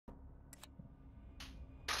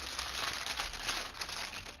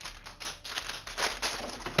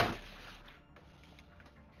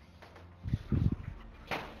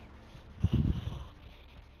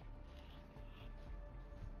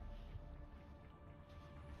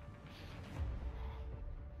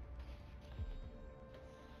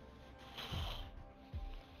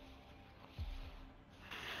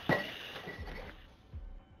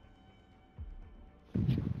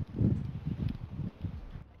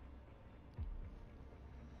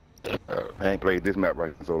I ain't played this map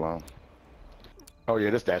right in so long. Oh yeah,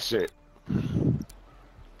 this that shit.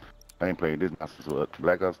 I ain't played this map since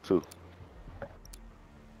Black Ops 2.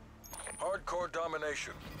 Hardcore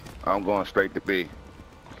domination. I'm going straight to B.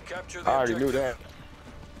 Capture the I already objective. knew that.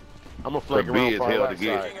 I'm gonna flank The B around is far hell to right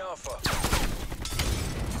get. side. Taking Alpha.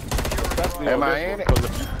 Especially Am on I this in one, it?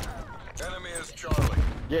 'cause Enemy is Charlie.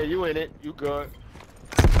 yeah, you in it. You good.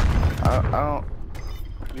 I don't.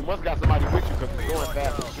 You must got somebody with you because we're going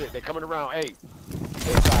fast as shit. They coming around A.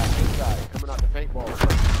 Inside. Coming out the paintball.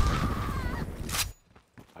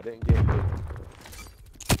 I didn't get it.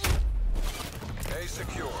 A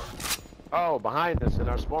secure. Oh, behind us in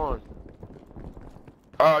our spawn.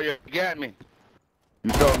 Oh, yeah, you got me.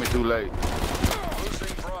 You told me too late.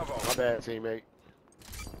 Losing Bravo. My bad, teammate.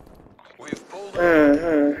 We've pulled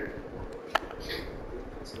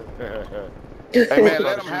Hey, man,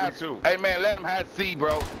 let them have C. Hey, man, let them have C,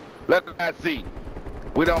 bro. Let them have C.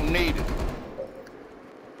 We don't need it.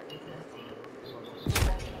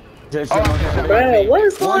 Bro, what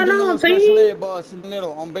is going on, team? Boss in the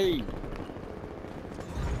middle on B.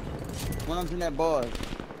 One of them's in that boss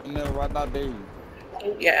in the middle, right by B.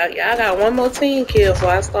 Yeah, I got one more team kill before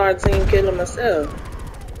I start team killing myself.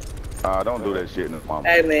 Don't do that shit in the mama.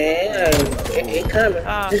 Hey man, it coming.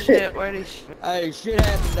 Oh shit, where these? Hey, shit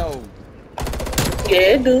happened though. Yeah,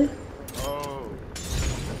 it do. Oh.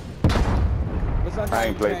 But sometimes I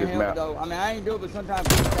ain't you played can't this help map. it though. I mean, I ain't do it, but sometimes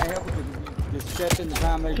people can't help it because you just step in the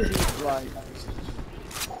time they choose. Like,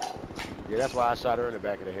 Yeah, that's why I shot her in the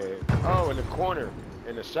back of the head. Oh, in the corner,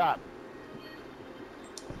 in the shop.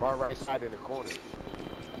 Far right side in the corner.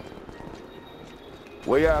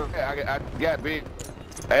 Well, yeah, I got B.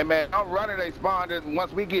 Hey, man, I'm running they spawn.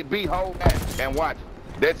 Once we get B, hold that and watch.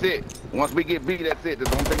 That's it. Once we get B, that's it. That's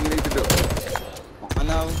the only thing you need to do. I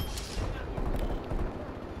know.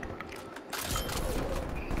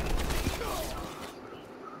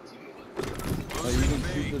 So you can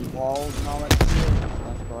shoot through the walls and all that shit?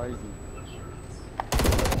 That's crazy.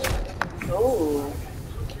 Ooh.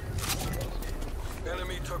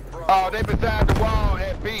 Enemy took Bravo. Oh, they beside the wall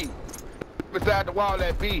at B. Beside the wall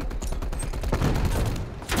at B.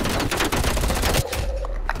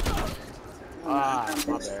 Ah,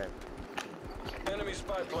 my bad. Enemy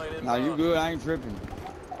spy plane in. Nah, you good, I ain't tripping.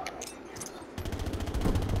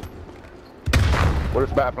 What a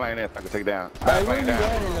spy plane is? I can take down. Spy Hey, where plane you down.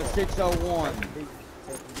 at in the 601?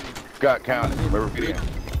 Scott County. Where we in?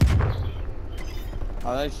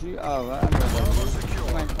 Oh, that's you? Oh, I know that.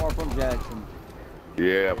 You ain't far from Jackson.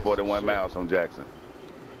 Yeah, 41 miles from Jackson.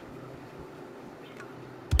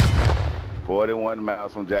 41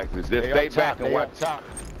 miles from Jackson. Just stay back and watch.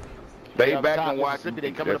 Stay back and watch.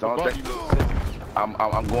 They coming up That's all above I'm you, saying. Mississippi.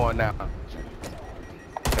 I'm going now.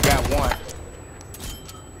 I got one.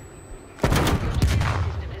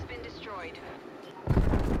 System has been destroyed.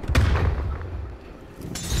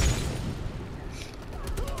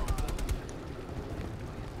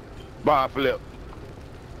 Bomb flip.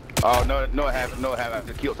 Oh no, no, it happened. No, it happened. I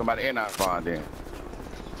just killed somebody in our spawn then.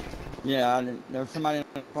 Yeah, I didn't, there was somebody in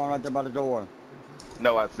the phone right there by the door.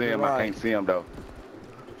 No, I see him. You're I right. can't see him though.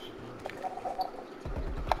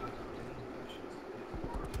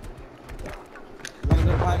 You want to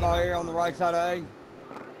do a paintball area on the right side of A?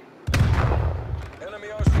 Enemy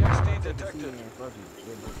RCXD detected.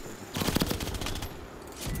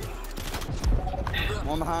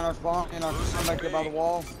 One behind our spawn, and our spawn back there by the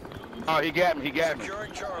wall. Oh, he got me. He got me.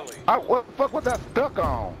 Securing Charlie. What the fuck was I stuck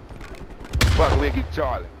on? Fuck, we'll get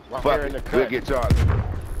Charlie. Right Fuck there in it. the We'll cut. get Charlie.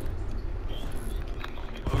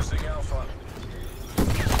 Losing Alpha.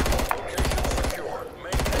 Location secure.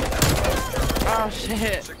 Maintain. Oh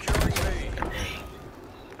shit. Securing B.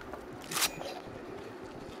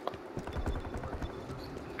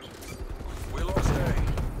 We lost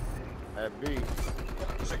A. At B.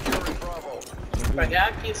 Securing Bravo. But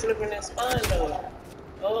y'all keep slipping that spawn though.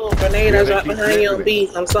 Oh, grenade I dropped behind you on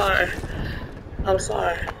B. I'm sorry. I'm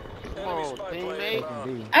sorry. Come on,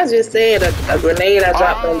 teammate. I just said a grenade I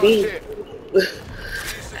dropped on B. shit.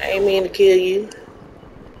 I ain't mean to kill you.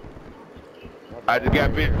 I just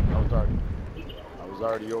got bit. I was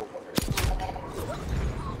already over.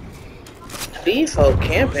 These folk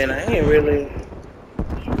camping,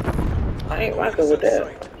 I ain't rocking with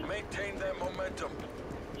that. Maintain that momentum.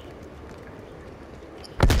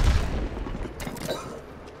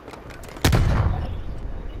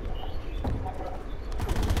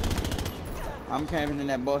 I'm camping in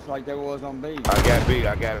that bus like there was on B. I got B.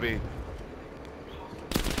 I got B.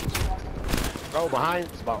 Oh, behind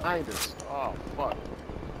us. Oh, fuck.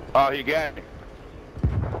 Oh, he got me.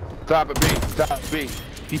 Top of B. Top of B.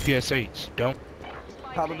 PPSH, don't.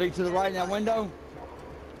 Probably to the right in that window.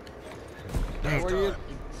 Where you?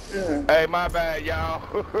 Hey, my bad, y'all.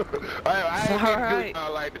 I ain't mean to do Alright.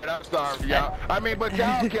 y'all like that. I'm sorry, y'all. I mean, but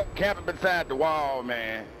y'all kept camping beside the wall,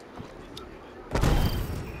 man.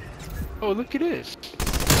 Oh, look at this.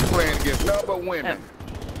 Playing against nothing but women.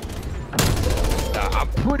 Nah, I'm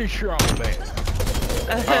pretty sure I'm a man.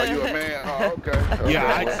 Oh, you a man? Oh, okay.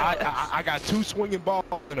 Yeah, I got 2 swinging balls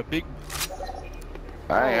and a big.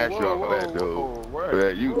 I ain't asked you all that, dude. Yeah,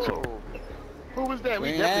 you. Who was that?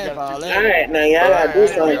 We We definitely ain't got to had shoot. Alright, now y'all gotta do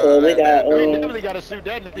something, cause we got, We definitely got to shoot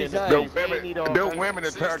that nigga in the face. Them women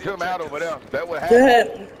that turned him out over there. That what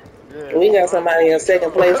happened. we got somebody in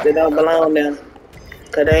second place that don't belong there.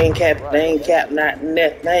 Cause they ain't capped, they ain't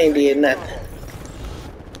did nothing.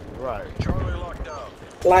 Right. Charlie locked down.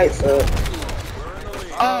 Lights up. We're in the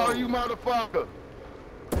lead. Oh, you motherfucker.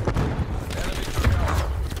 Enemy took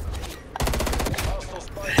out. Hostile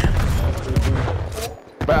spy.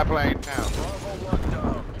 Biplane down. Bravo locked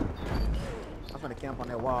down. I'm gonna camp on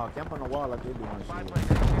that wall. Camp on the wall like they doing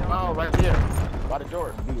shit. Oh, right there. By the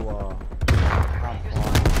door. B wall.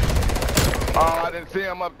 Oh, I didn't see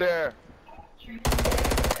him up there.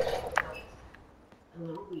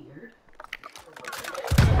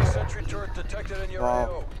 Enemy sentry turret detected in your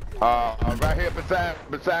AO. Right here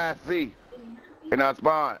beside C. In our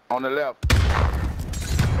spawn, on the left.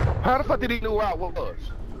 How the fuck did he know where I was?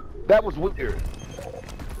 That was weird.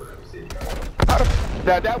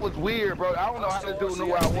 That was weird, bro. I don't know how this dude knew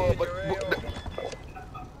where I was, but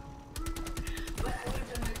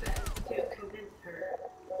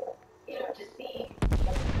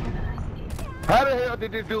how the hell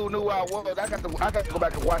did this dude know where I was? I got to go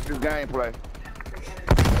back and watch this gameplay.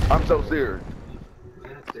 I'm so serious.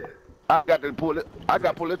 I got to pull this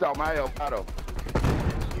out my Elgato.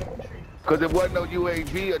 Cause it wasn't no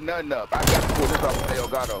UAV or nothing up. I got to pull this off my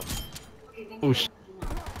Elgato. Oh, shit.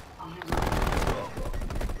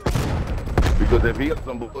 Because if he has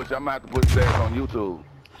some bullshit, I'm gonna have to put that on YouTube.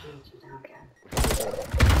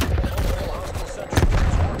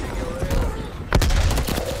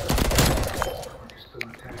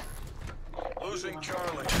 Losing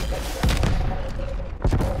Charlie.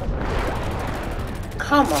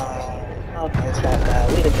 Come on. Okay, Trap God,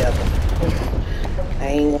 we together. I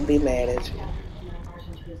ain't gonna be mad at you.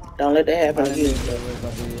 Don't let that happen to you.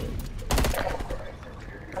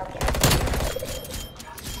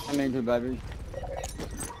 I mean, too, baby.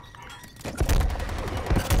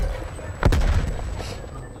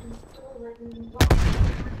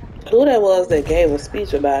 Who that was that gave a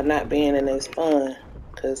speech about not being in their spawn?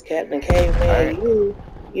 Cause Captain Caveman,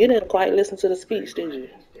 you didn't quite listen to the speech, did you?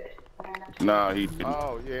 No, he didn't.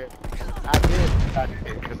 Oh, yeah. I did.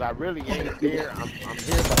 Because I really ain't there. I'm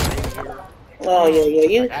here, but I ain't here. Oh yeah,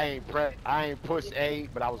 you. Like, I ain't push A,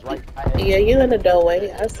 but I was right by A. Yeah, you in the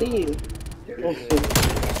doorway. I see you.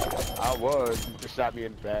 I was. You just shot me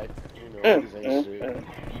in the back. You know, these ain't shit.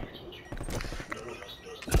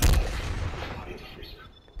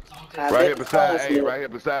 Right here beside A, right here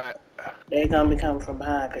beside. They gonna be coming from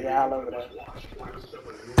behind because y'all over there.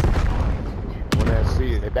 When at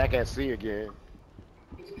C, they back at C again.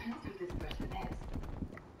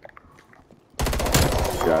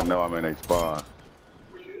 Yeah, I know I'm in a spawn.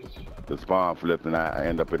 The spawn flipped and I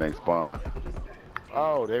end up in a spawn.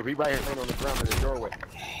 Oh, they right here on the ground in the doorway.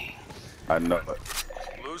 I know it.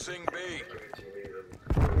 Losing B.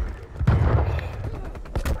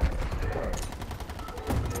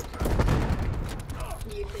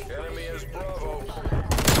 Enemy is Bravo.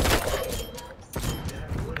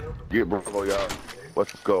 Get Bravo, y'all.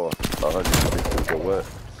 What's the score? 160 or what?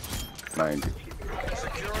 90.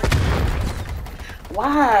 Securing.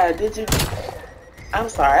 Why did you? I'm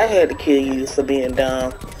sorry, I had to kill you for being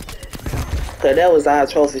dumb. Cause that was our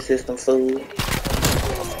trophy system food.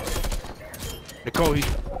 Nicole, he.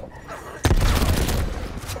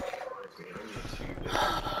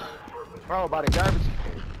 Oh, by the garbage.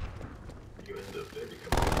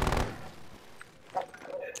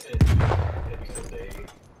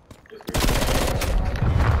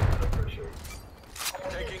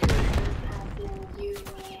 Taking B. You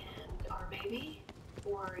and our baby,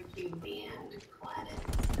 or you and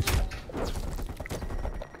Gladys.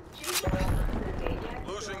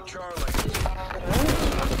 Losing Charlie.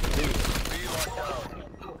 B locked down.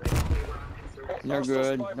 You're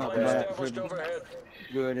good. Hostile spy Not plane bad. established overhead.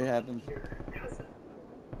 Good, it happens.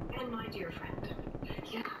 And my dear friend.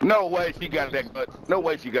 Yeah. No way she got that cut. No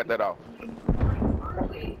way she got that off.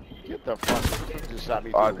 Get the fuck. You just shot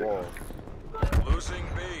me through the wall. Losing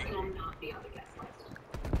B.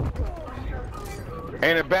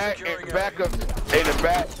 In the back, in the back of, in the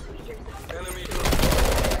back. Enemy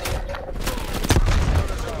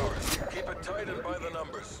Keep it tight and by the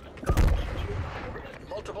numbers.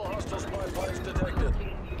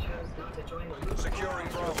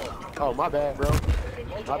 Oh, my bad, bro.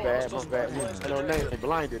 Multiple My bad, hostiles my bad. placed I know name, they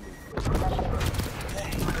blinded me. That's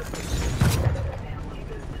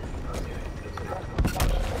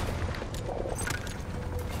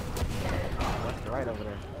right over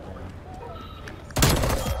there.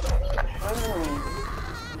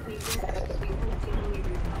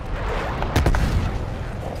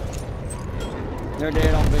 They're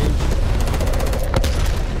dead on B.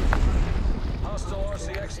 Hostile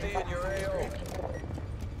RCXD in your AO.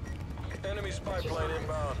 Enemy spy plane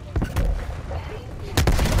inbound.